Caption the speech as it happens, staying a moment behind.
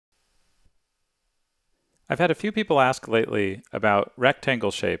I've had a few people ask lately about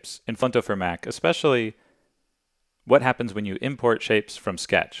rectangle shapes in Flinto for Mac, especially what happens when you import shapes from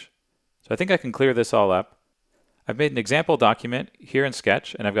Sketch. So I think I can clear this all up. I've made an example document here in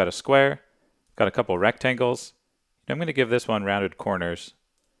Sketch, and I've got a square, got a couple rectangles. I'm going to give this one rounded corners.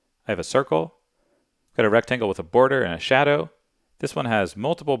 I have a circle, got a rectangle with a border and a shadow. This one has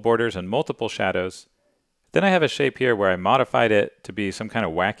multiple borders and multiple shadows. Then I have a shape here where I modified it to be some kind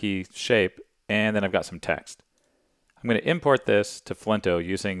of wacky shape, and then I've got some text. I'm going to import this to Flinto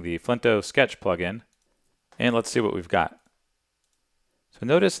using the Flinto Sketch plugin, and let's see what we've got. So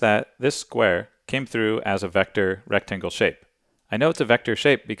notice that this square came through as a vector rectangle shape. I know it's a vector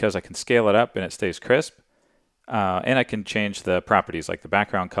shape because I can scale it up and it stays crisp, and I can change the properties like the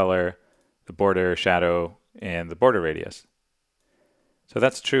background color, the border, shadow, and the border radius. So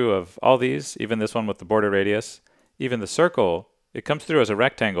that's true of all these, even this one with the border radius. Even the circle, it comes through as a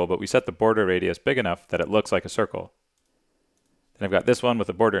rectangle, but we set the border radius big enough that it looks like a circle. Then I've got this one with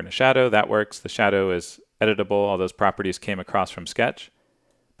a border and a shadow. That works. The shadow is editable. All those properties came across from Sketch.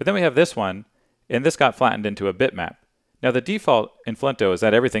 But then we have this one, and this got flattened into a bitmap. Now the default in Flinto is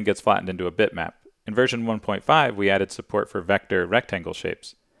that everything gets flattened into a bitmap. In version 1.5, we added support for vector rectangle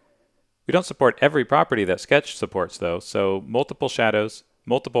shapes. We don't support every property that Sketch supports though, so multiple shadows,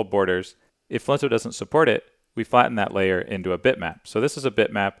 multiple borders. If Flinto doesn't support it, we flatten that layer into a bitmap. So this is a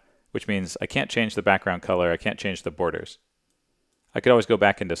bitmap, which means I can't change the background color, I can't change the borders. I could always go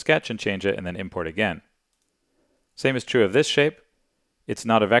back into Sketch and change it and then import again. Same is true of this shape. It's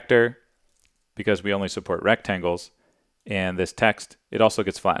not a vector because we only support rectangles, and this text, it also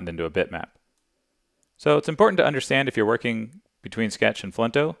gets flattened into a bitmap. So it's important to understand if you're working between Sketch and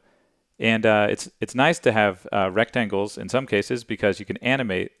Flinto. And it's nice to have rectangles in some cases because you can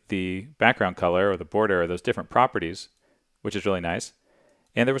animate the background color or the border or those different properties, which is really nice.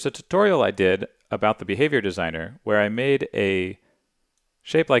 And there was a tutorial I did about the behavior designer where I made a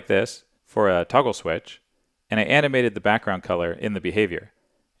shape like this for a toggle switch, and I animated the background color in the behavior.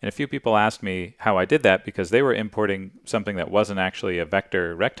 And a few people asked me how I did that because they were importing something that wasn't actually a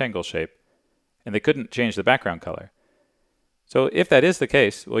vector rectangle shape, and they couldn't change the background color. So if that is the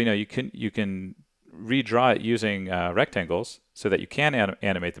case, well, you can redraw it using rectangles so that you can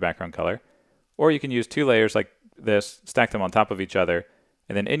animate the background color, or you can use two layers like this, stack them on top of each other,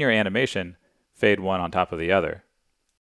 and then in your animation, fade one on top of the other.